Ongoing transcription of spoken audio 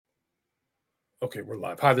Okay, we're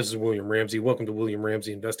live. Hi, this is William Ramsey. Welcome to William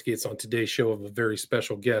Ramsey Investigates. On today's show of a very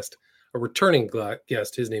special guest, a returning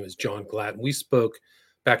guest. His name is John Glatt. We spoke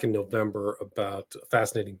back in November about a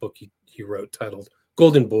fascinating book he wrote titled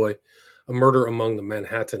Golden Boy, A Murder Among the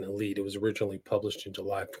Manhattan Elite. It was originally published in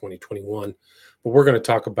July of 2021. But we're going to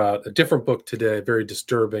talk about a different book today, a very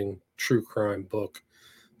disturbing true crime book.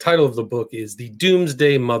 Title of the book is The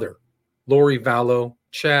Doomsday Mother, Lori Vallow,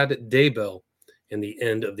 Chad Daybell, and the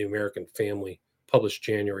End of the American Family, published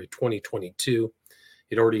January 2022.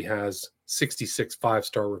 It already has 66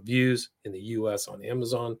 five-star reviews in the US on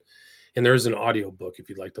Amazon. And there's an audio book if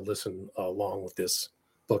you'd like to listen along with this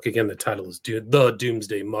book. Again, the title is The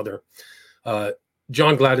Doomsday Mother.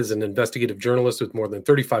 John Glatt is an investigative journalist with more than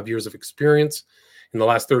 35 years of experience. In the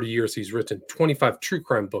last 30 years, he's written 25 true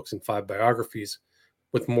crime books and 5 biographies,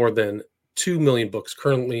 with more than 2 million books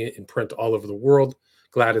currently in print all over the world.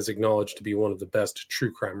 Glatt is acknowledged to be one of the best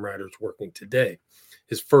true crime writers working today.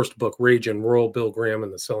 His first book, Rage and Roll, Bill Graham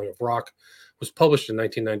and the Selling of Rock, was published in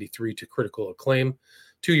 1993 to critical acclaim.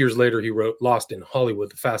 2 years later, he wrote Lost in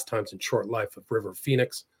Hollywood, The Fast Times and Short Life of River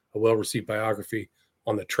Phoenix, a well-received biography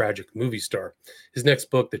on the tragic movie star. His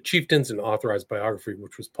next book, The Chieftains, an authorized biography,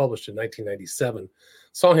 which was published in 1997,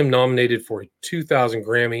 saw him nominated for a 2000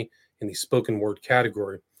 Grammy in the spoken word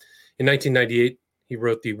category. In 1998, he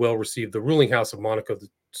wrote the well-received The Ruling House of Monaco, the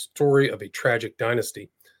story of a tragic dynasty,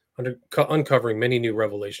 uncovering many new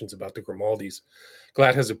revelations about the Grimaldis.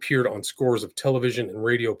 Glatt has appeared on scores of television and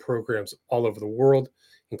radio programs all over the world,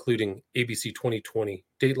 including ABC 2020,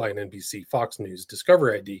 Dateline NBC, Fox News,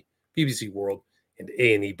 Discovery ID, BBC World, and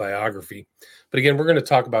A&E Biography. But again, we're going to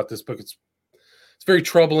talk about this book. It's a very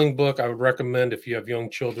troubling book. I would recommend, if you have young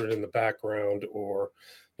children in the background or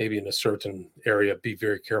maybe in a certain area, be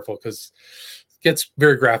very careful because it gets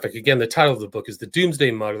very graphic. Again, the title of the book is The Doomsday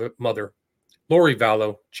Mother, Lori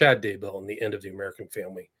Vallow, Chad Daybell, and the End of the American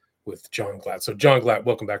Family, with John Glatt. So, John Glatt,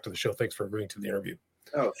 welcome back to the show. Thanks for agreeing to the interview.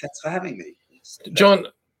 Oh, thanks for having me. John,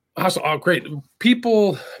 great.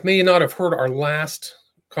 People may not have heard our last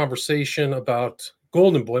conversation about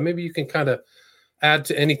Golden Boy. Maybe you can kind of add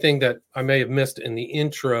to anything that I may have missed in the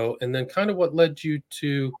intro, and then kind of what led you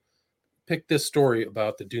to pick this story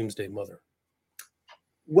about the Doomsday Mother.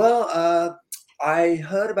 Well, I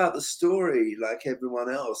heard about the story, like everyone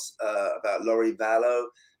else, about Lori Vallow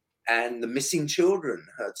and the missing children,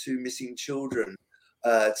 her 2 missing children,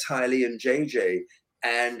 Tylee and JJ.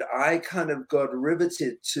 And I kind of got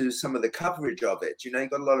riveted to some of the coverage of it. You know, you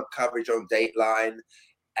got a lot of coverage on Dateline,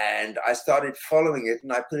 and I started following it,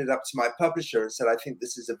 and I put it up to my publisher and said, I think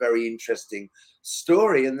this is a very interesting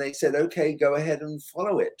story. And they said, okay, go ahead and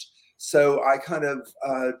follow it. So I kind of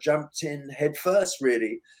jumped in head first,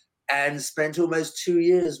 really, and spent almost 2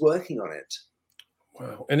 years working on it.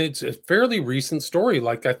 Wow. And it's a fairly recent story.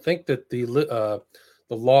 Like, I think that the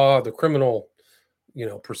law, the criminal,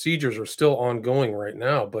 procedures are still ongoing right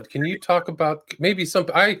now. But can you talk about maybe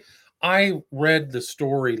something? I read the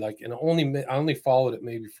story and I only followed it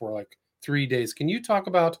maybe for like 3 days. Can you talk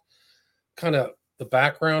about kind of the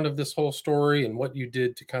background of this whole story and what you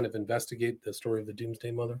did to kind of investigate the story of the Doomsday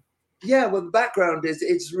Mother? Yeah, well, the background is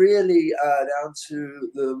it's really down to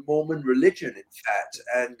the Mormon religion, in fact,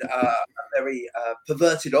 and a very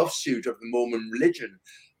perverted offshoot of the Mormon religion.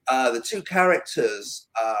 The 2 characters,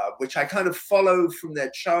 which I kind of follow from their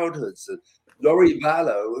childhoods, Lori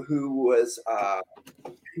Vallow, who was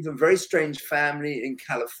from a very strange family in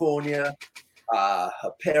California.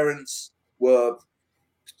 Her parents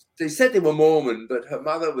they said they were Mormon, but her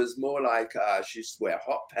mother was more like she used to wear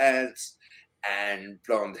hot pants and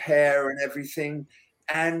blonde hair and everything.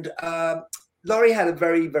 And Lori had a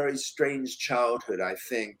very, very strange childhood, I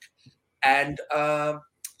think. And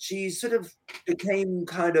she sort of became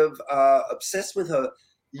kind of obsessed with her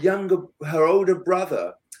older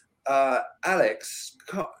brother, Alex,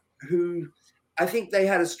 who I think they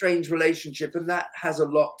had a strange relationship. And that has a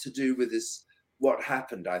lot to do with what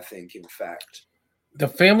happened, I think, in fact. The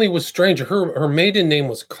family was strange. Her maiden name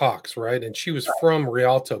was Cox, right? And she was from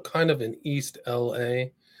Rialto, kind of in East LA.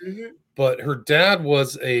 Mm-hmm. But her dad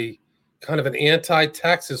was a kind of an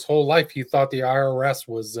anti-tax his whole life. He thought the IRS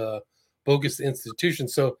was a bogus institution.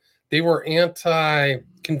 So they were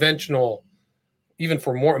anti-conventional, even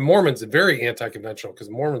for Mormons, very anti-conventional, because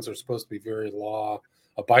Mormons are supposed to be very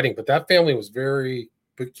law-abiding. But that family was very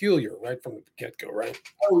peculiar right from the get-go, right?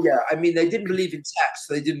 Oh, yeah. I mean, they didn't believe in tax.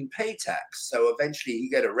 So they didn't pay tax. So eventually he'd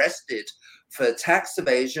get arrested for tax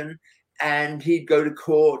evasion, and he'd go to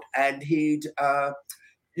court, and he'd,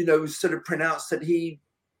 sort of pronounce that he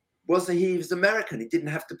was American. He didn't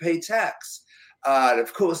have to pay tax. And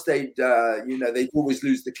of course, they'd always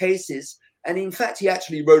lose the cases. And in fact, he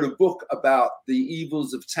actually wrote a book about the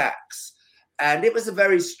evils of tax. And it was a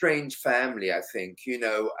very strange family, I think,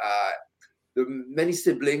 the many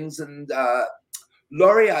siblings. And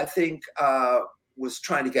Laurie, I think, was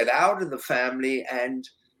trying to get out of the family, and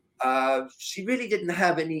she really didn't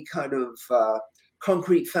have any kind of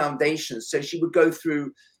concrete foundation. So she would go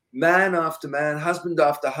through man after man, husband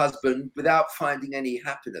after husband, without finding any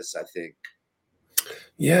happiness, I think.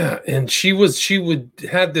 Yeah, and she would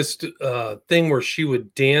had this thing where she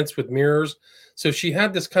would dance with mirrors. So she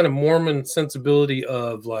had this kind of Mormon sensibility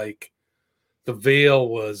of like the veil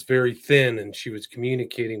was very thin and she was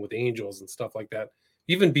communicating with angels and stuff like that,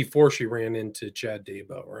 even before she ran into Chad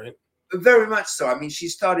Daybell, right? Very much so. I mean, she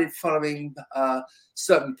started following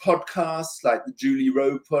certain podcasts like the Julie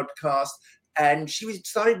Rowe podcast, and she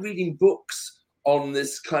started reading books on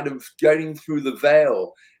this kind of going through the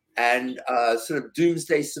veil and sort of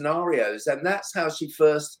doomsday scenarios. And that's how she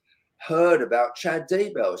first heard about Chad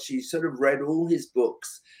Daybell. She sort of read all his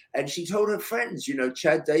books, and she told her friends,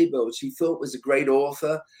 Chad Daybell, she thought was a great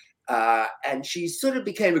author. And she sort of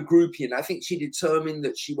became a groupie, and I think she determined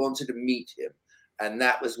that she wanted to meet him. And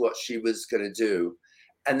that was what she was going to do.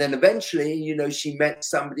 And then eventually, she met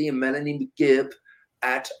somebody, a Melanie McGibb,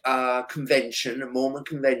 at a convention, a Mormon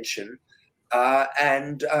convention.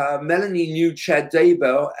 And Melanie knew Chad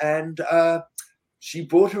Daybell, and she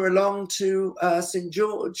brought her along to St.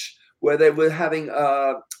 George, where they were having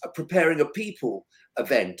a Preparing a People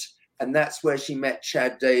event. And that's where she met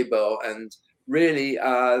Chad Daybell. And really,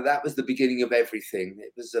 that was the beginning of everything.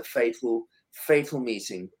 It was a fatal, fatal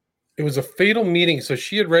meeting. It was a fatal meeting. So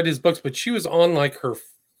she had read his books, but she was on like her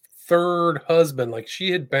third husband. Like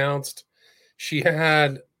she had bounced. She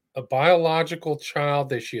had a biological child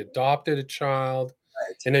that she adopted a child.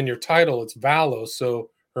 Right. And in your title, it's Vallow. So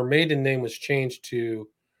her maiden name was changed to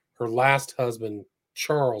her last husband,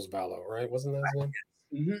 Charles Vallow, right? Wasn't that his name?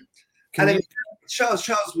 Mm-hmm. And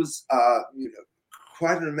Charles was,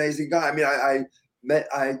 quite an amazing guy. I mean,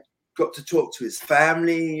 I got to talk to his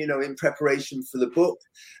family, in preparation for the book.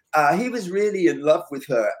 He was really in love with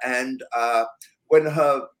her. And when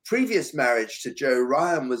her previous marriage to Joe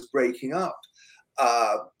Ryan was breaking up,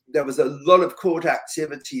 there was a lot of court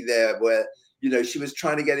activity there where, she was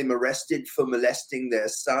trying to get him arrested for molesting their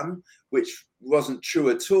son, which wasn't true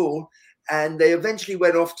at all. And they eventually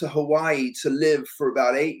went off to Hawaii to live for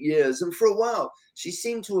about 8 years. And for a while, she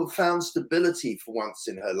seemed to have found stability for once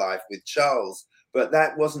in her life with Charles. But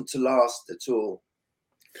that wasn't to last at all.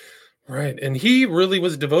 Right. And he really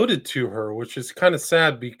was devoted to her, which is kind of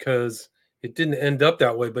sad because it didn't end up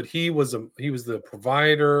that way. But he was the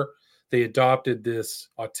provider. They adopted this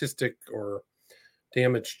autistic or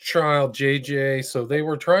damaged child, JJ. So they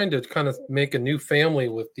were trying to kind of make a new family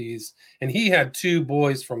with these. And he had 2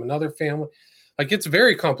 boys from another family. Like it's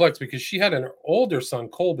very complex because she had an older son,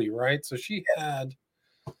 Colby, right? So she had,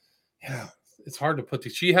 it's hard to put.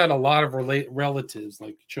 She had a lot of relatives,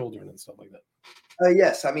 like children and stuff like that.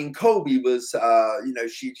 Yes, I mean Colby was,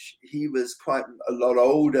 he was quite a lot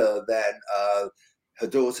older than her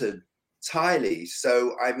daughter Tylee.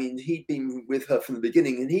 So I mean, he'd been with her from the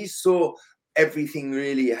beginning, and he saw everything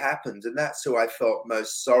really happened, and that's who I felt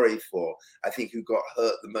most sorry for. I think who got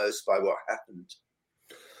hurt the most by what happened.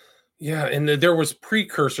 Yeah, and there was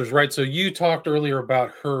precursors, right? So you talked earlier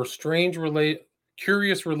about her strange,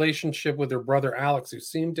 curious relationship with her brother Alex, who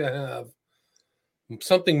seemed to have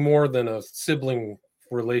something more than a sibling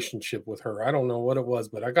relationship with her. I don't know what it was,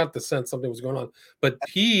 but I got the sense something was going on. But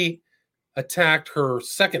he attacked her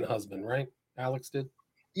second husband, right? Alex did?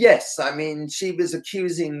 Yes, I mean, she was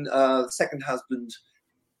accusing second husband,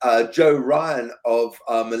 Joe Ryan, of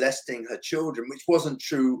molesting her children, which wasn't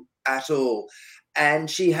true at all. And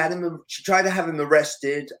she tried to have him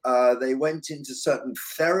arrested. They went into certain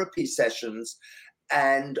therapy sessions,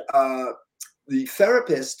 and the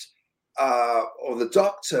therapist or the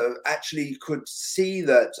doctor actually could see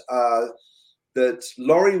that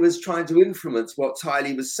Laurie was trying to influence what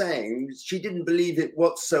Tylee was saying. She didn't believe it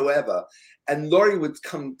whatsoever. And Laurie would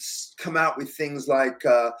come out with things like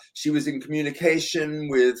she was in communication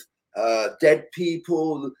with dead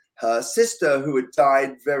people. Her sister, who had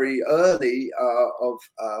died very early of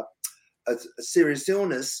a serious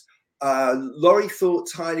illness, Laurie thought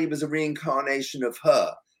Tylee was a reincarnation of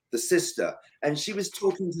her, the sister. And she was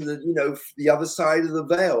talking to the other side of the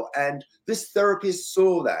veil. And this therapist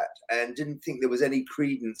saw that and didn't think there was any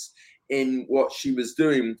credence in what she was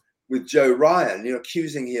doing with Joe Ryan,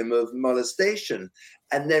 accusing him of molestation.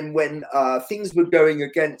 And then when things were going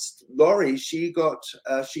against Laurie, she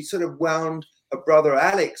sort of wound her brother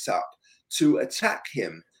Alex up to attack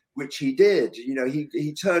him, which he did.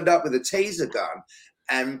 He turned up with a taser gun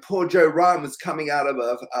And poor Joe Ryan was coming out of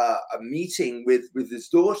a meeting with his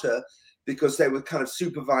daughter, because they were kind of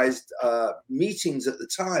supervised meetings at the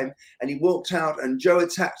time. And he walked out, and Joe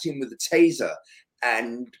attacked him with a taser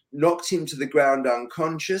and knocked him to the ground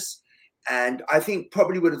unconscious. And I think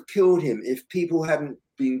probably would have killed him if people hadn't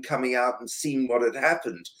been coming out and seen what had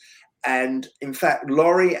happened. And in fact,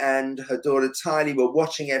 Laurie and her daughter Tylee were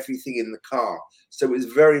watching everything in the car. So it was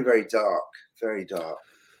very, very dark, very dark.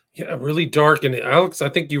 Yeah, really dark. And Alex, I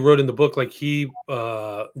think you wrote in the book, like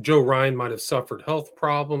Joe Ryan might have suffered health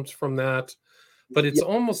problems from that. But it's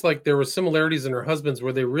almost like there were similarities in her husband's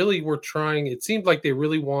where they really were trying. It seemed like they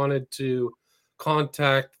really wanted to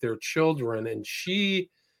contact their children. And do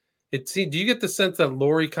you get the sense that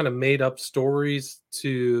Laurie kind of made up stories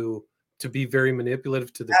to be very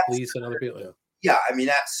manipulative to the police and other people? Yeah, I mean,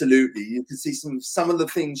 absolutely. You can see some of the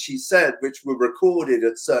things she said, which were recorded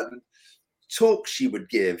at certain talks she would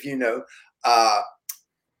give, that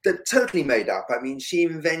totally made up. I mean, she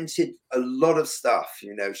invented a lot of stuff,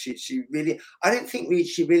 she really, I don't think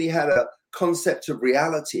she really had a concept of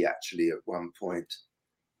reality actually at one point.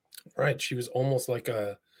 Right. She was almost like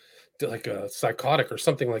a psychotic or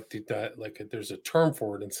something like that. Like there's a term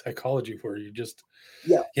for it in psychology where you just,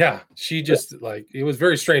 she just like, it was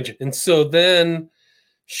very strange. And so then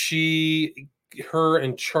her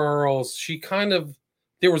and Charles,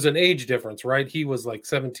 there was an age difference, right? He was like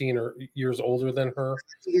 17 or years older than her.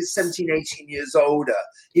 He was 17, 18 years older.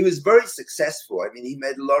 He was very successful. I mean, he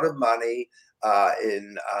made a lot of money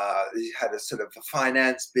he had a sort of a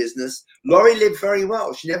finance business. Laurie lived very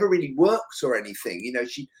well. She never really worked or anything.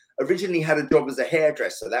 She originally had a job as a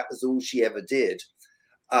hairdresser. That was all she ever did.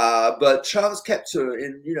 But Charles kept her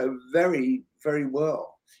in, very, very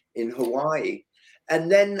well in Hawaii.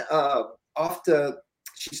 And then after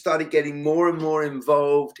she started getting more and more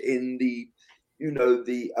involved in the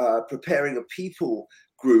Preparing a People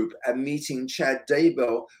group and meeting Chad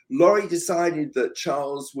Daybell, Laurie decided that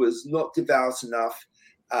Charles was not devout enough.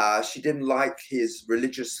 She didn't like his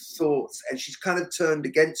religious thoughts, and she's kind of turned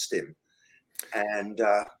against him. And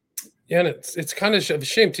and it's kind of a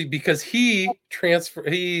shame too, because he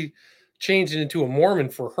changed it into a Mormon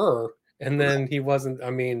for her, and then he wasn't,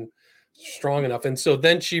 strong enough. And so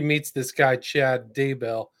then she meets this guy, Chad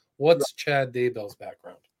Daybell. What's Chad Daybell's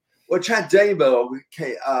background? Well, Chad Daybell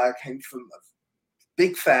came from a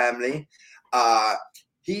big family.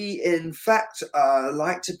 He, in fact,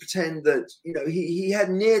 liked to pretend that, he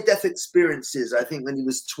had near-death experiences, I think, when he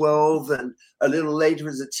was 12 and a little later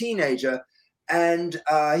as a teenager. And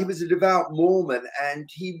he was a devout Mormon, and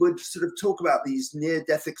he would sort of talk about these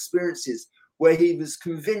near-death experiences where he was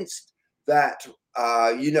convinced that,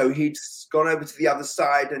 he'd gone over to the other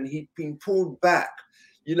side and he'd been pulled back,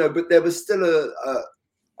 but there was still a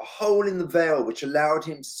hole in the veil which allowed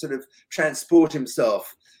him to sort of transport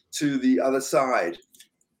himself to the other side.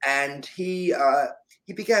 And he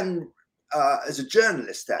began as a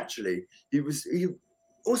journalist, actually. He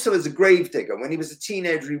also as a gravedigger. When he was a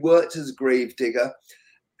teenager, he worked as a gravedigger,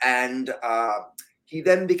 and he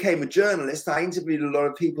then became a journalist. I interviewed a lot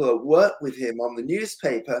of people that worked with him on the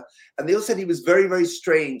newspaper, and they all said he was very, very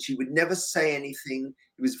strange. He would never say anything.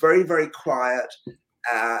 He was very, very quiet.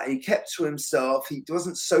 He kept to himself. He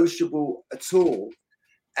wasn't sociable at all.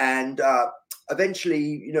 And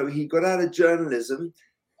eventually, he got out of journalism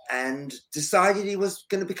and decided he was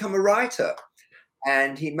going to become a writer.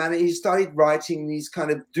 And he started writing these kind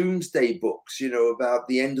of doomsday books, about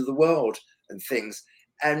the end of the world and things.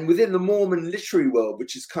 And within the Mormon literary world,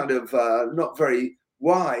 which is kind of not very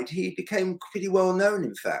wide, he became pretty well known,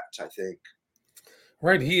 in fact, I think.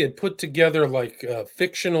 Right. He had put together like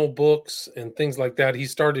fictional books and things like that. He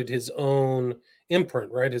started his own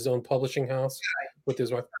imprint, right? His own publishing house with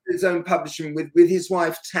his wife. His own publishing with his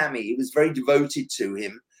wife, Tammy. He was very devoted to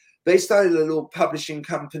him. They started a little publishing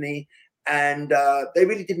company, and they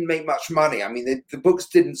really didn't make much money. I mean, the books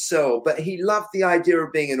didn't sell, but he loved the idea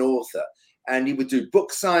of being an author. And he would do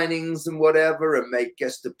book signings and whatever, and make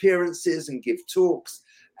guest appearances and give talks.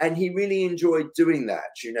 And he really enjoyed doing that,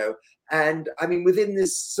 And I mean, within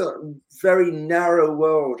this sort of very narrow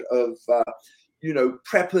world of,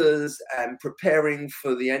 preppers and preparing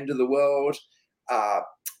for the end of the world,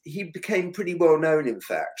 he became pretty well known, in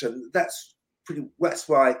fact. And that's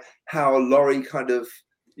why how Laurie kind of,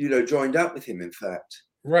 joined up with him, in fact.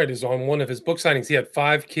 Right, is on one of his book signings. He had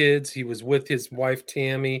 5 kids. He was with his wife,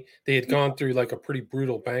 Tammy. They had gone through like a pretty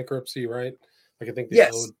brutal bankruptcy, right? Like I think they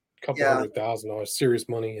owed a couple $100,000, serious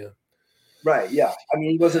money. Yeah. Right. Yeah. I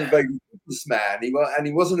mean, he wasn't a very good businessman. He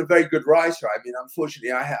wasn't a very good writer. I mean,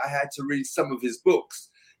 unfortunately, I had to read some of his books,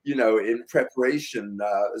 in preparation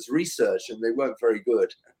as research, and they weren't very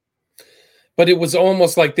good. but it was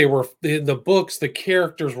almost like they were in the books, the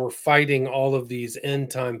characters were fighting all of these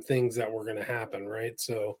end time things that were going to happen, right?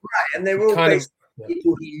 So Right, and they he were all kind of, based on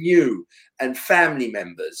people he knew and family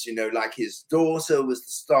members. Like his daughter was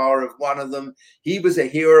the star of one of them. He was a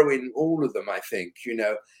hero in all of them, I think.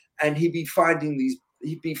 And he'd be fighting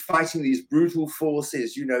these brutal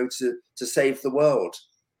forces, to save the world.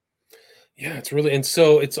 yeah, it's really, and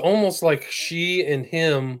so it's almost like she and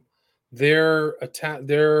him, they're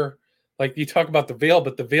like, you talk about the veil,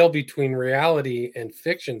 but the veil between reality and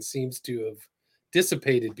fiction seems to have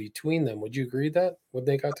dissipated between them. Would you agree that when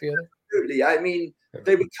they got together? Absolutely. I mean, Yeah.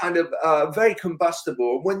 they were kind of very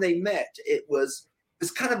combustible. When they met, it was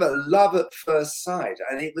kind of a love at first sight,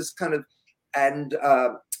 and it was kind of, and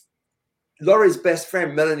Laurie's best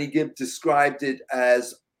friend Melanie Gibb described it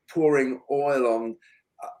as pouring oil on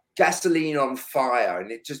gasoline on fire,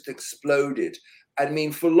 and it just exploded. I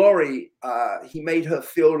mean, for Laurie, he made her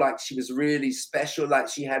feel like she was really special, like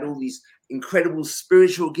she had all these incredible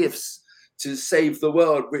spiritual gifts to save the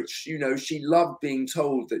world, which, she loved being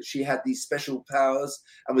told that she had these special powers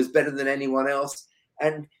and was better than anyone else.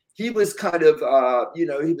 And he was kind of,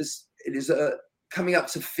 it is coming up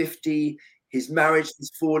to 50. His marriage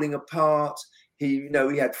was falling apart. He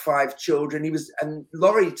had 5 children. And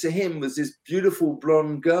Laurie to him was this beautiful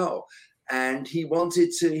blonde girl. And he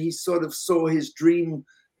sort of saw his dream,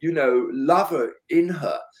 lover in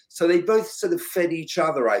her. So they both sort of fed each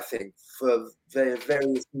other, I think, for their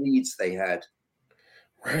various needs they had.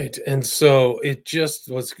 Right. And so it just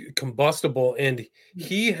was combustible. And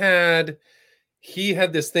he had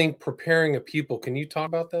this thing preparing a people. Can you talk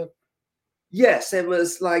about that? Yes, it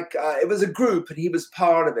was like it was a group, and he was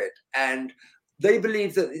part of it. And they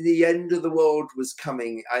believed that the end of the world was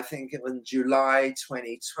coming. I think it was July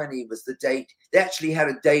 2020 was the date. They actually had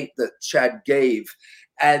a date that Chad gave,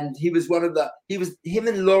 and him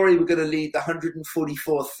and Laurie were going to lead the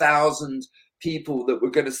 144,000 people that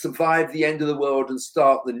were going to survive the end of the world and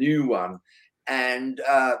start the new one. And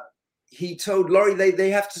he told Laurie they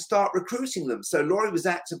have to start recruiting them. So Laurie was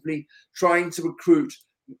actively trying to recruit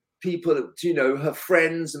people, her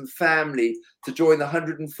friends and family, to join the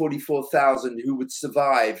 144,000 who would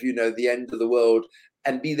survive, the end of the world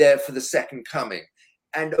and be there for the second coming.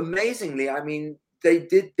 And amazingly, I mean, they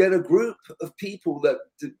did get a group of people that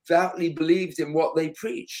devoutly believed in what they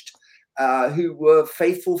preached, who were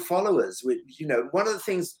faithful followers. Which, one of the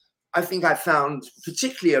things I think I found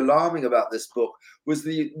particularly alarming about this book was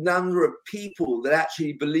the number of people that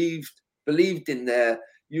actually believed in their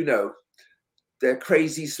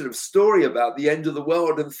crazy sort of story about the end of the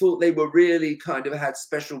world and thought they were really kind of had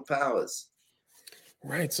special powers.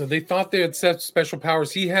 Right. So they thought they had special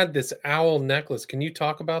powers. He had this owl necklace. Can you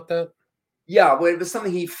talk about that? Yeah, well, it was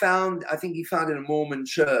something he found. I think he found in a Mormon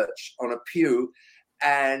church on a pew,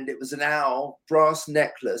 and it was an owl brass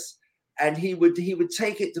necklace. And he would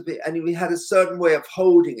take it and he had a certain way of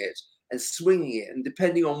holding it and swinging it, and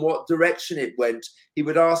depending on what direction it went, he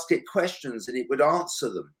would ask it questions and it would answer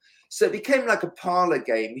them. So it became like a parlor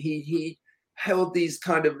game. He held these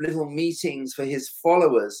kind of little meetings for his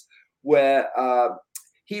followers where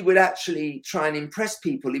he would actually try and impress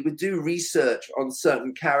people. He would do research on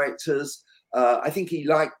certain characters. I think he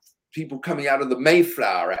liked people coming out of the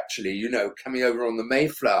Mayflower, actually, coming over on the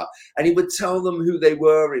Mayflower. And he would tell them who they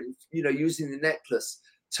were using the necklace,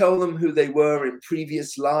 tell them who they were in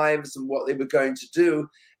previous lives and what they were going to do.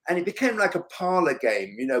 And it became like a parlor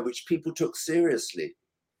game, which people took seriously.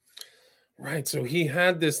 Right. So he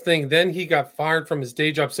had this thing. Then he got fired from his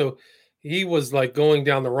day job. So he was like going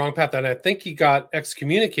down the wrong path. And I think he got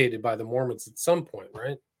excommunicated by the Mormons at some point,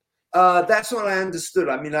 right? That's what I understood.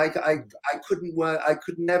 I mean, I couldn't work. I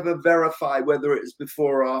could never verify whether it was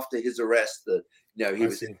before or after his arrest that he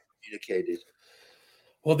was excommunicated.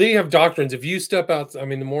 Well, they have doctrines. If you step out, I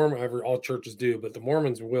mean, the Mormon, all churches do, but the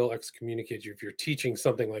Mormons will excommunicate you if you're teaching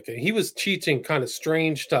something like that. He was teaching kind of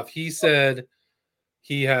strange stuff. He said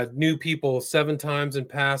he had knew people 7 times in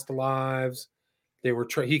past lives. They were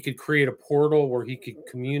he could create a portal where he could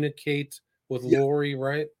communicate with Laurie,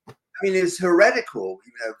 right? I mean, it's heretical,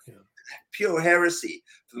 Yeah. pure heresy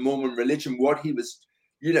for the Mormon religion, what he was,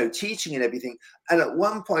 teaching and everything. And at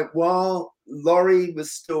one point, while Laurie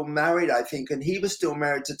was still married, I think, and he was still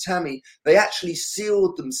married to Tammy, they actually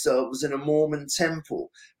sealed themselves in a Mormon temple,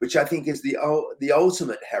 which I think is the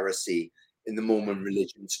ultimate heresy in the Mormon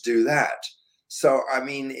religion, to do that. So, I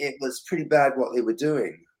mean, it was pretty bad what they were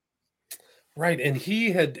doing. Right. And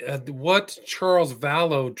he had what Charles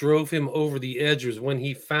Vallow drove him over the edge was when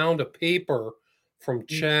he found a paper from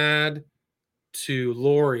Chad to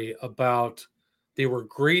Laurie about they were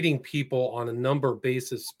grading people on a number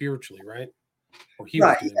basis spiritually, right? Or he was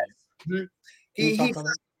Right. doing Yes. that. Mhm. Can you talk He about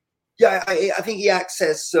that? yeah, I think he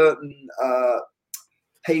accessed certain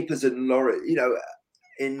papers in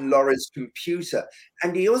Laurie's computer,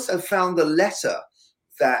 and he also found a letter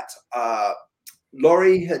that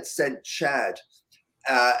Laurie had sent Chad.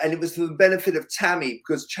 And it was for the benefit of Tammy,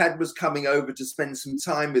 because Chad was coming over to spend some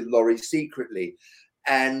time with Laurie secretly.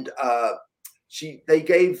 And they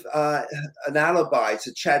gave an alibi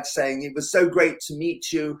to Chad, saying it was so great to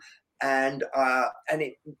meet you. And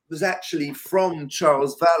it was actually from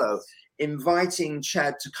Charles Vallow inviting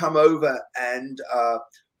Chad to come over and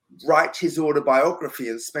write his autobiography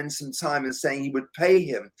and spend some time, and saying he would pay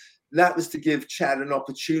him. That was to give Chad an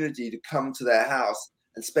opportunity to come to their house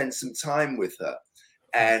and spend some time with her.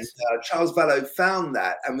 And Charles Vallow found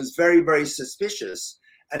that and was very, very suspicious.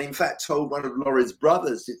 And in fact, told one of Laurie's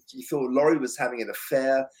brothers that he thought Laurie was having an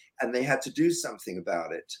affair and they had to do something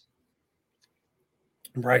about it.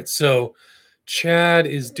 Right. So Chad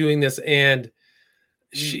is doing this, and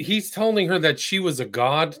he's telling her that she was a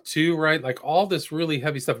god too, right? Like all this really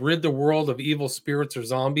heavy stuff, rid the world of evil spirits or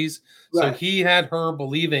zombies. So Right. he had her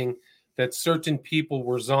believing that certain people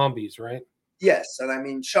were zombies, right? Yes. And I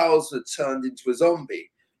mean, Charles had turned into a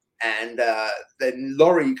zombie. And then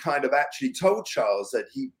Laurie kind of actually told Charles that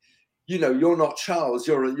you're not Charles,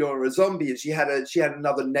 you're a zombie. And she had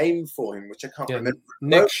another name for him, which I can't remember.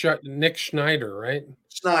 Nick Schneider, right?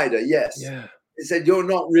 Schneider, yes. Yeah. He said, "You're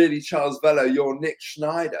not really Charles Vallow, you're Nick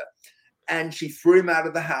Schneider." And she threw him out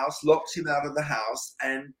of the house, locked him out of the house,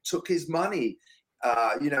 and took his money,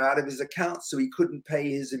 out of his account, so he couldn't pay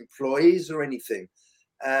his employees or anything.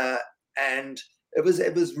 And it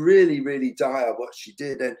was really, really dire what she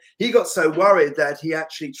did. And he got so worried that he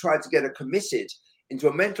actually tried to get her committed into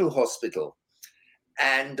a mental hospital,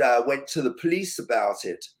 and went to the police about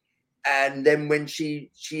it. And then when she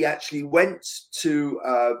actually went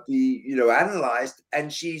to be analyzed,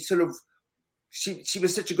 and she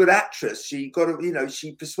was such a good actress, she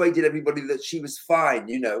she persuaded everybody that she was fine,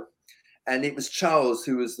 and it was Charles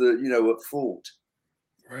who was at fault.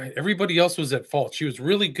 Right. Everybody else was at fault. She was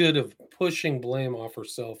really good of pushing blame off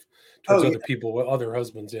herself towards other people, other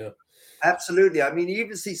husbands. Yeah. Absolutely. I mean, you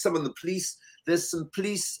even see some of the police. There's some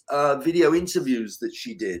police video interviews that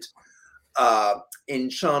she did in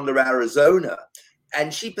Chandler, Arizona.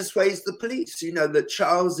 And she persuades the police, that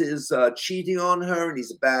Charles is cheating on her and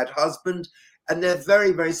he's a bad husband. And they're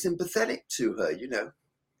very, very sympathetic to her,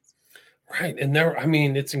 Right.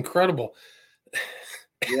 And it's incredible.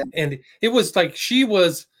 Yeah. And it was like she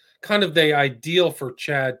was kind of the ideal for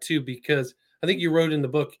Chad too, because I think you wrote in the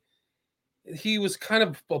book, he was kind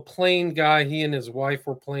of a plain guy. He and his wife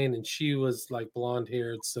were plain, and she was like blonde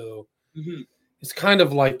haired. So it's kind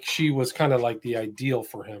of like she was kind of like the ideal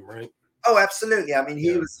for him, right? Oh, absolutely. I mean,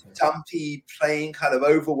 he was dumpy, plain, kind of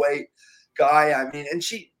overweight guy. I mean, and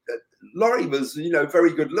Laurie was,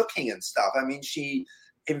 very good looking and stuff. I mean, she,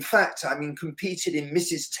 in fact, competed in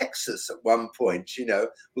Mrs. Texas at one point,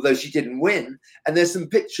 although she didn't win. And there's some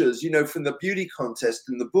pictures, from the beauty contest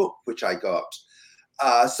in the book, which I got.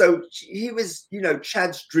 So he was,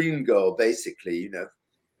 Chad's dream girl, basically,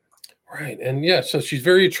 Right. And yeah, so she's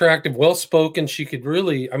very attractive, well spoken. She could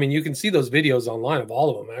really, you can see those videos online of all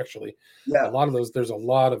of them, actually. Yeah. A lot of those, there's a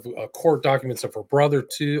lot of court documents of her brother,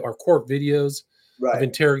 too, or court videos of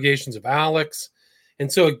interrogations of Alex.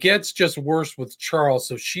 And so it gets just worse with Charles.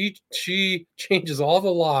 So she changes all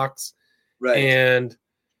the locks. Right. And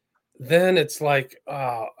then it's like,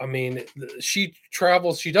 she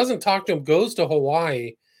travels, she doesn't talk to him, goes to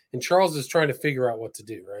Hawaii, and Charles is trying to figure out what to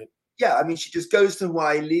do, right? Yeah, I mean, she just goes to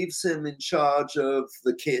Hawaii, leaves him in charge of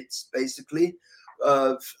the kids, basically.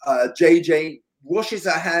 JJ washes her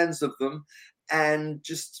hands of them and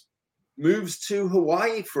just moves to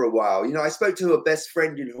Hawaii for a while. I spoke to her best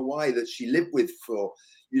friend in Hawaii that she lived with for,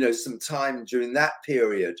 some time during that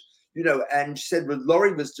period, and she said, well,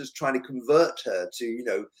 Laurie was just trying to convert her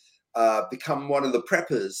to, become one of the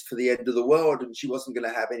preppers for the end of the world, and she wasn't going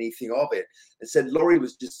to have anything of it. And said Laurie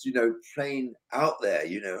was just, plain out there,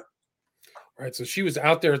 Right. So she was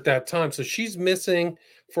out there at that time. So she's missing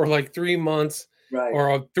for like 3 months, right,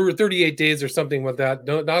 or through 38 days or something like that.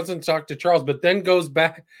 Doesn't talk to Charles, but then goes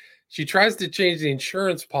back. She tries to change the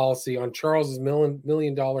insurance policy on Charles's $1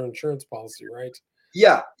 million insurance policy, right?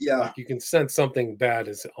 Yeah. Like you can sense something bad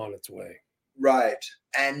is on its way. Right.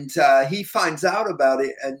 And he finds out about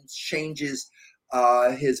it and changes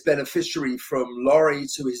his beneficiary from Laurie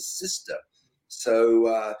to his sister.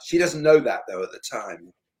 So she doesn't know that, though, at the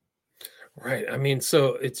time. Right.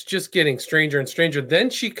 So it's just getting stranger and stranger. Then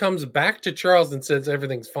she comes back to Charles and says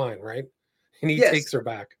everything's fine, right? And he takes her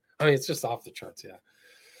back. It's just off the charts, yeah.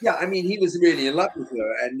 Yeah, he was really in love with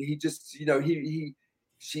her, and he just,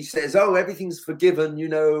 she says, "Oh, everything's forgiven.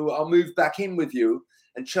 I'll move back in with you."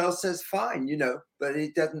 And Charles says, "Fine," but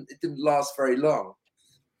it didn't last very long.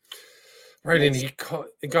 Right, and he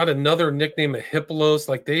got another nickname of Hippolos.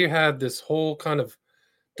 Like they had this whole kind of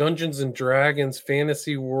Dungeons and Dragons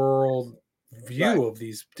fantasy world view of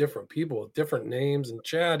these different people with different names. And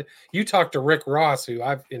Chad, you talked to Rick Ross, who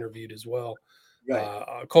I've interviewed as well,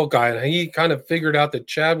 a cult guy, and he kind of figured out that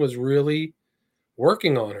Chad was really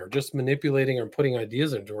working on her, just manipulating her and putting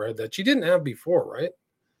ideas into her head that she didn't have before, right?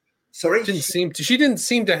 Sorry, she didn't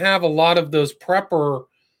seem to have a lot of those prepper.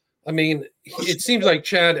 I mean, it seems like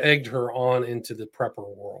Chad egged her on into the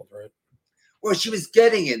prepper world, right? Well, she was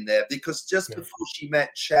getting in there because just before she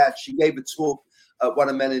met Chad, she gave a talk at one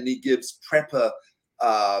of Melanie Gibbs' prepper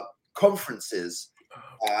conferences.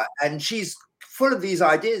 And she's full of these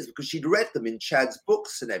ideas because she'd read them in Chad's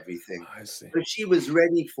books and everything. I see. So she was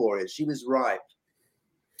ready for it. She was ripe.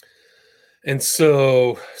 And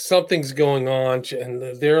so something's going on, and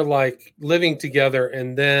they're like living together,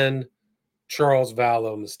 and then Charles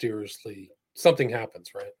Vallow mysteriously, something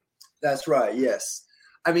happens, right? That's right, yes.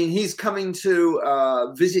 I mean, he's coming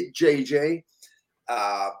to visit JJ,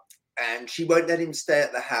 and she won't let him stay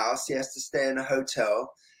at the house. He has to stay in a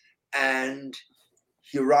hotel. And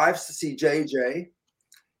he arrives to see JJ.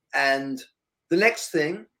 And the next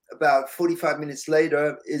thing, about 45 minutes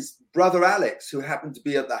later, is brother Alex, who happened to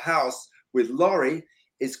be at the house with Laurie,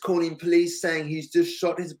 is calling police saying he's just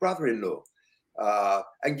shot his brother-in-law.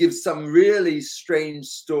 And gives some really strange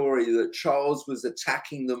story that Charles was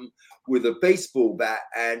attacking them with a baseball bat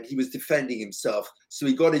and he was defending himself. So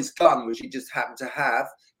he got his gun, which he just happened to have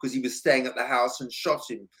because he was staying at the house, and shot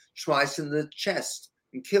him twice in the chest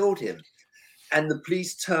and killed him. And the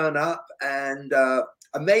police turn up, and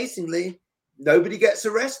amazingly, nobody gets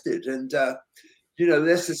arrested. And,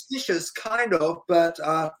 they're suspicious, kind of, but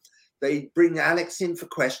they bring Alex in for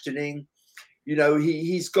questioning.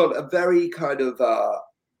 He's got a very kind of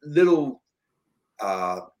little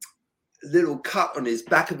cut on his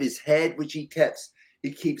back of his head, which he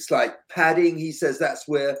keeps like padding. He says that's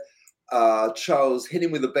where Charles hit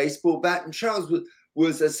him with a baseball bat, and Charles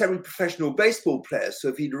was a semi-professional baseball player. So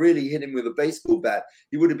if he'd really hit him with a baseball bat,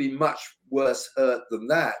 he would have been much worse hurt than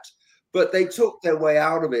that. But they took their way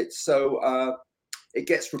out of it. So it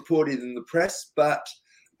gets reported in the press, but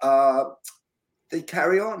they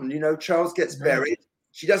carry on. Charles gets buried.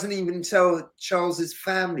 She doesn't even tell Charles's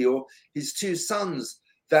family or his two sons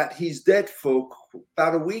that he's dead for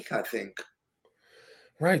about a week, I think.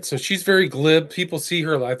 Right. So she's very glib. People see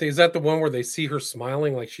her. I think, is that the one where they see her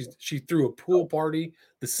smiling like she threw a pool party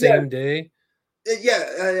the same day?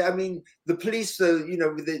 Yeah. I mean, the police, they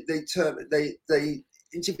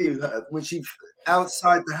interview her when she's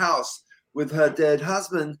outside the house with her dead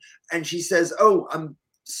husband, and she says, "Oh, I'm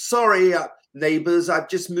sorry, neighbors. I've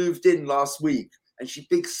just moved in last week." And she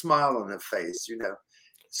big smile on her face,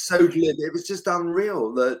 so glib. It was just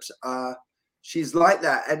unreal that she's like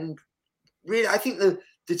that. And really, I think the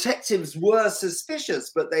detectives were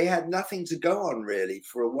suspicious, but they had nothing to go on really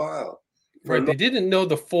for a while. Right. They didn't know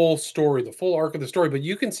the full story, the full arc of the story, but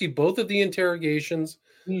you can see both of the interrogations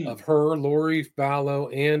of her, Laurie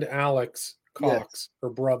Vallow, and Alex Cox, her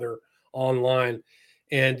brother, online.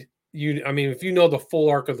 And if you know the full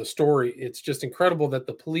arc of the story, it's just incredible that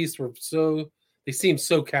the police were they seemed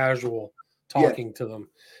so casual talking to them.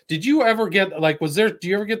 Did you ever get do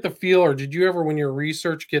you ever get the feel, or did you ever, when your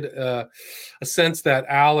research, get a sense that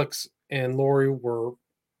Alex and Laurie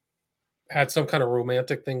had some kind of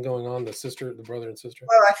romantic thing going on, the brother and sister?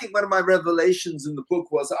 Well, I think one of my revelations in the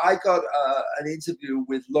book was I got an interview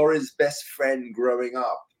with Laurie's best friend growing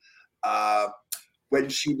up when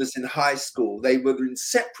she was in high school. They were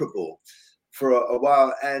inseparable for a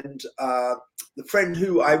while, and the friend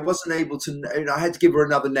who I wasn't able to, I had to give her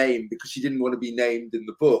another name because she didn't want to be named in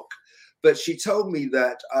the book, but she told me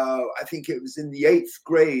that I think it was in the 8th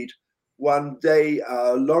grade, one day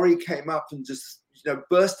Laurie came up and just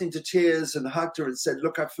burst into tears and hugged her and said,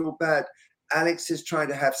 "Look, I feel bad. Alex is trying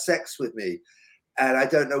to have sex with me and I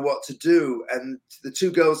don't know what to do." And the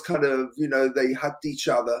two girls kind of, they hugged each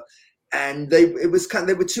other, and they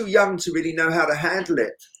were too young to really know how to handle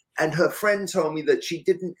it. And her friend told me that she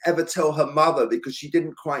didn't ever tell her mother because she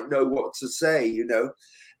didn't quite know what to say,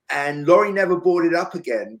 And Laurie never brought it up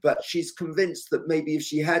again, but she's convinced that maybe if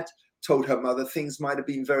she had told her mother, things might have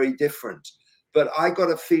been very different. But I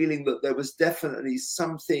got a feeling that there was definitely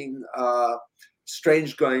something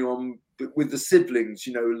strange going on with the siblings,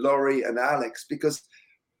 Laurie and Alex, because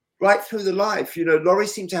right through the life, Laurie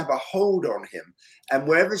seemed to have a hold on him. And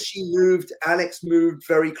wherever she moved, Alex moved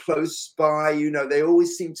very close by. They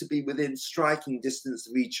always seemed to be within striking distance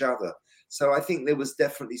of each other. So I think there was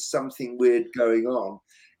definitely something weird going on.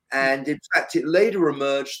 And in fact, it later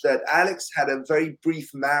emerged that Alex had a very brief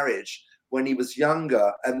marriage when he was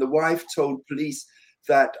younger, and the wife told police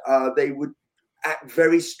that they would act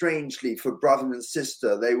very strangely for brother and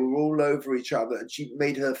sister. They were all over each other, and she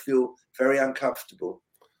made her feel very uncomfortable.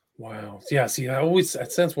 Wow. Yeah. See, I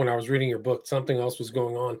sensed when I was reading your book, something else was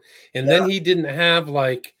going on. And Yeah. then he didn't have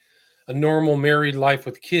like a normal married life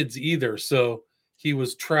with kids either. So he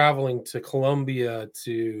was traveling to Colombia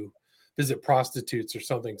to visit prostitutes or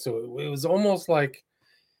something. So it was almost like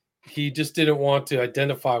he just didn't want to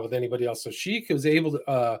identify with anybody else. So she was able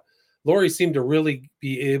to, Lori seemed to really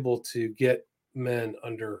be able to get men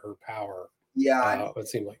under her power. Yeah. It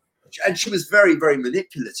seemed like. And she was very, very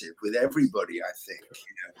manipulative with everybody, I think.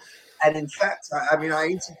 And in fact, I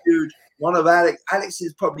interviewed one of Alex. Alex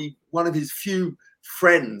is probably one of his few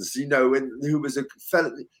friends, who was a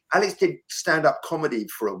fellow. Alex did stand-up comedy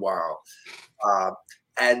for a while,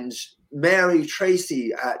 and Mary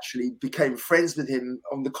Tracy actually became friends with him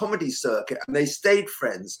on the comedy circuit, and they stayed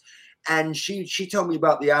friends. And she told me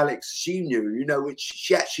about the Alex she knew, which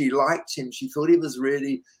she actually liked him. She thought he was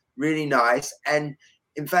really, really nice. And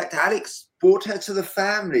in fact, Alex brought her to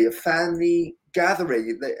a family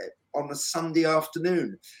gathering on a Sunday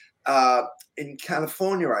afternoon in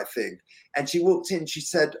California, I think. And she walked in, she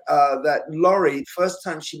said that Laurie, first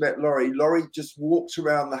time she met Laurie just walked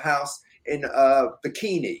around the house in a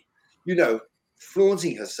bikini,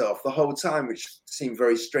 flaunting herself the whole time, which seemed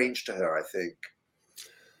very strange to her, I think.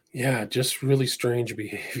 Yeah, just really strange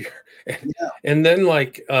behavior. Yeah. And then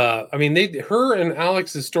her and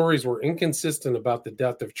Alex's stories were inconsistent about the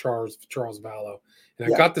death of Charles Vallow.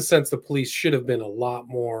 And I got the sense the police should have been a lot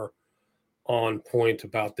more on point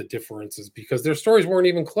about the differences because their stories weren't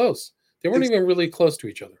even close. They weren't even really close to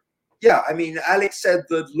each other. Yeah, I mean, Alex said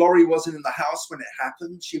that Laurie wasn't in the house when it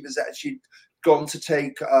happened. She was actually gone to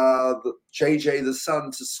take JJ, the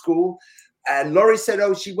son, to school. And Laurie said,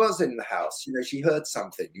 oh, she was in the house. She heard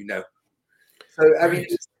something, So, I mean,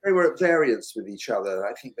 they were at variance with each other.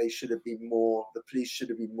 I think the police should have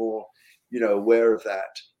been more, aware of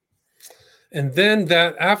that. And then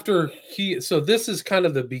so this is kind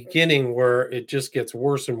of the beginning where it just gets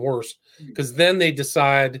worse and worse because then they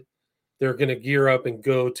decide they're going to gear up and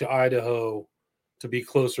go to Idaho to be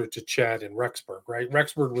closer to Chad and Rexburg, right?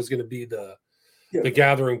 Rexburg was going to be the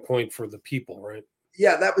gathering point for the people, right?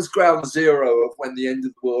 Yeah, that was ground zero of when the end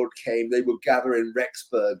of the world came. They would gather in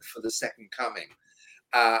Rexburg for the second coming.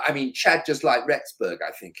 Chad just liked Rexburg,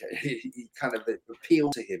 I think. He kind of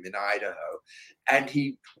appealed to him in Idaho. And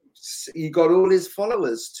he got all his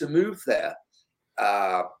followers to move there.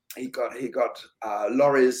 He got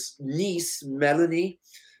Laurie's niece, Melanie,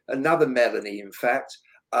 another Melanie, in fact,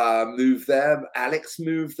 moved there. Alex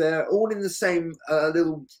moved there, all in the same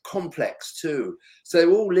little complex too. So they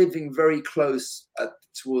were all living very close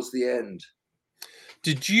towards the end.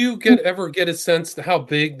 Did you ever get a sense to how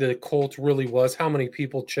big the cult really was? How many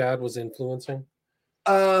people Chad was influencing?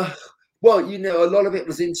 Well, a lot of it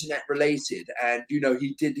was internet related, and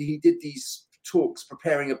he did these talks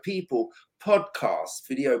preparing a people podcasts,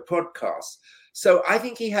 video podcasts. So I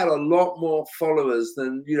think he had a lot more followers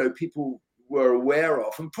than people were aware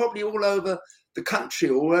of, and probably all over the country,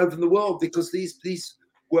 all over the world, because these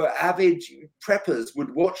were avid preppers,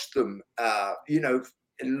 would watch them,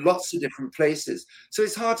 in lots of different places. So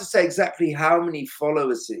it's hard to say exactly how many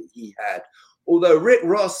followers he had. Although Rick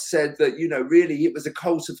Ross said that, really it was a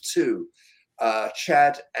cult of two,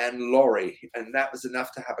 Chad and Laurie, and that was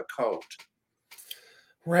enough to have a cult.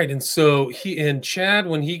 Right. And so Chad,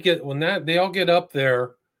 they all get up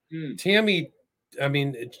there, Tammy,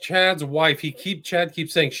 Chad's wife, Chad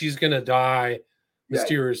keeps saying she's going to die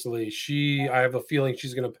mysteriously. I have a feeling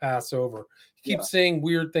she's going to pass over. He keeps saying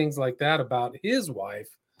weird things like that about his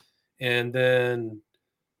wife. And then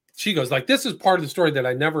she goes like, this is part of the story that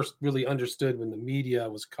I never really understood when the media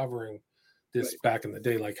was covering this back in the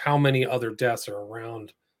day, like how many other deaths are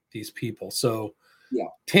around these people. So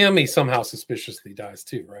Tammy somehow suspiciously dies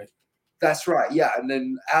too, right? That's right. Yeah. And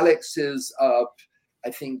then Alex's, I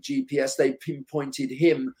think GPS, they pinpointed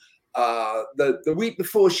him the week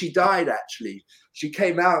before she died. Actually, she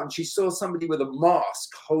came out and she saw somebody with a mask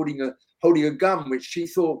holding a gun, which she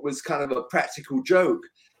thought was kind of a practical joke.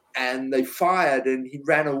 And they fired and he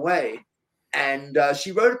ran away. And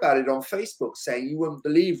she wrote about it on Facebook saying, you wouldn't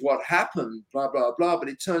believe what happened, blah, blah, blah. But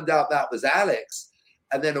it turned out that was Alex.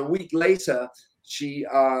 And then a week later,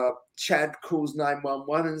 Chad calls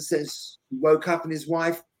 911 and says he woke up and his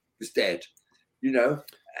wife was dead, and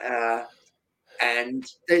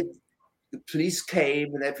the police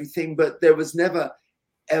came and everything, but there was never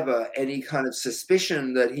ever any kind of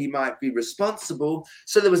suspicion that he might be responsible.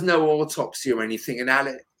 So there was no autopsy or anything.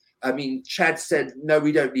 And Chad said, no,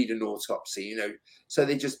 we don't need an autopsy, So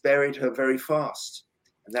they just buried her very fast.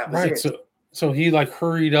 And that was it. So he like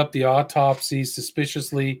hurried up the autopsy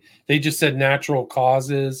suspiciously. They just said natural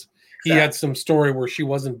causes. Exactly. He had some story where she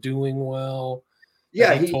wasn't doing well.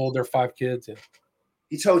 Yeah. He told their 5 kids. Yeah.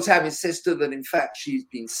 He told Tammy's sister that in fact she's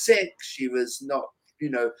been sick. She was not,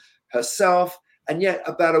 herself. And yet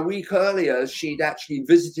about a week earlier, she'd actually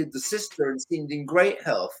visited the sister and seemed in great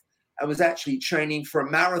health and was actually training for a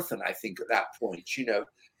marathon, I think, at that point,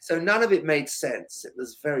 So none of it made sense. It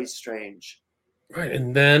was very strange. Right.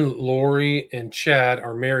 And then Lori and Chad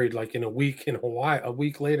are married like in a week in Hawaii, a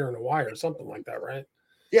week later in Hawaii or something like that, right?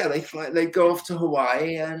 Yeah, they go off to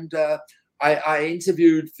Hawaii, and I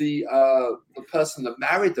interviewed the person that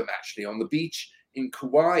married them actually on the beach in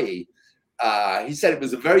Kauai. He said it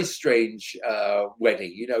was a very strange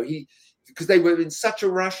wedding, because they were in such a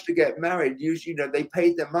rush to get married. Usually, they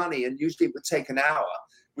paid their money, and usually it would take an hour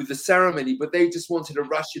with the ceremony, but they just wanted to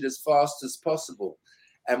rush it as fast as possible.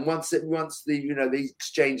 And once they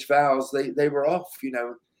exchanged vows, they were off,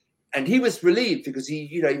 And he was relieved because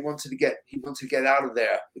he wanted to get out of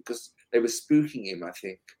there because they were spooking him, I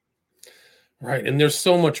think. Right, and there's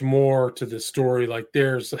so much more to this story. Like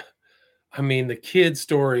the kid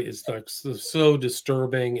story is like so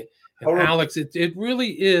disturbing. And Alex, it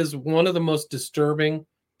really is one of the most disturbing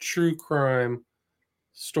true crime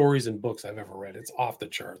stories and books I've ever read. It's off the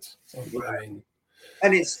charts. Right.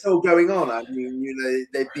 And it's still going on.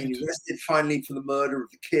 They've been arrested finally for the murder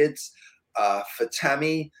of the kids, for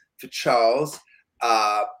Tammy, for Charles.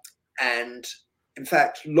 And in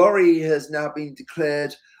fact, Lori has now been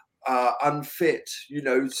declared unfit,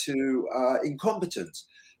 to incompetent.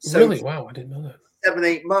 So really? Wow, I didn't know that.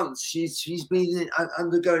 7-8 months, she's been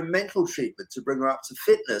undergoing mental treatment to bring her up to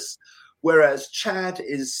fitness. Whereas Chad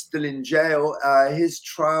is still in jail. His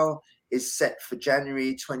trial is set for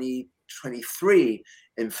January 2023,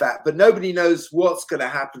 in fact. But nobody knows what's going to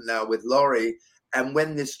happen now with Lori and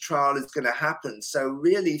when this trial is going to happen. So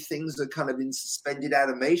really, things are kind of in suspended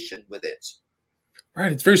animation with it.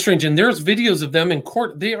 Right. It's very strange. And there's videos of them in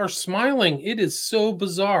court. They are smiling. It is so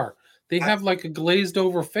bizarre. They have like a glazed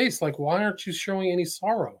over face. Like, why aren't you showing any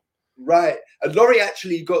sorrow? Right. And Lori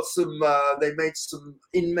actually got they made some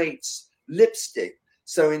inmates lipstick.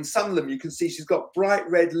 So in some of them, you can see she's got bright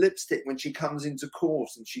red lipstick when she comes into court,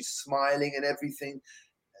 and she's smiling and everything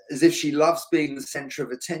as if she loves being the center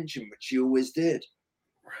of attention, which she always did.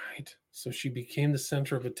 Right. So she became the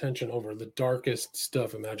center of attention over the darkest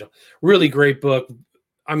stuff imaginable. Really great book.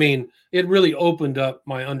 It really opened up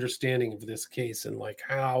my understanding of this case and like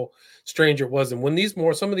how strange it was. And when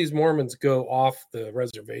some of these Mormons go off the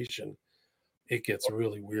reservation, it gets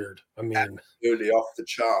really weird. Absolutely off the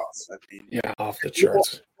charts. Yeah, off the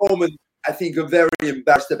charts. Mormons, I think, are very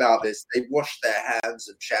embarrassed about this. They wash their hands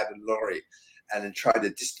of Chad and Lori and then try to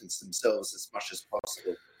distance themselves as much as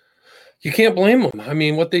possible. You can't blame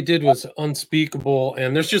them. What they did was unspeakable,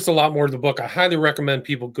 and there's just a lot more to the book. I highly recommend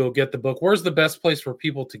people go get the book. Where's the best place for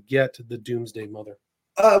people to get the Doomsday Mother?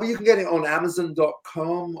 You can get it on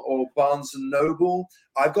Amazon.com or Barnes & Noble.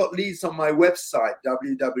 I've got leads on my website,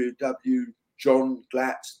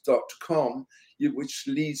 www.johnglatt.com, which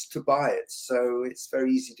leads to buy it. So it's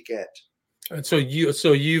very easy to get. And so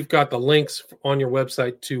you've got the links on your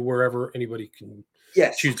website to wherever anybody can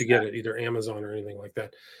choose to get it, either Amazon or anything like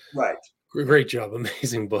that. Right. Great job.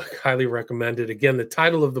 Amazing book. Highly recommended. Again, the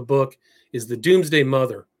title of the book is The Doomsday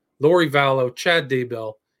Mother, Lori Vallow, Chad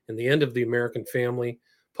Daybell, and the End of the American Family,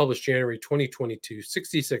 published January 2022.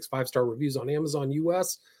 66 5-star reviews on Amazon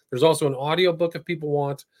US. There's also an audiobook if people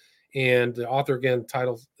want. And the author, again,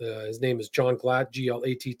 title, his name is John Glatt,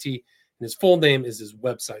 Glatt, and his full name is his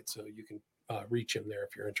website. So you can reach him there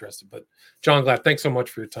if you're interested. But John Glatt, thanks so much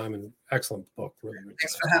for your time and excellent book. Really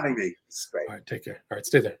Thanks for having me. It's great. All right, take care. All right,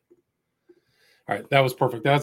 stay there. All right, that was perfect.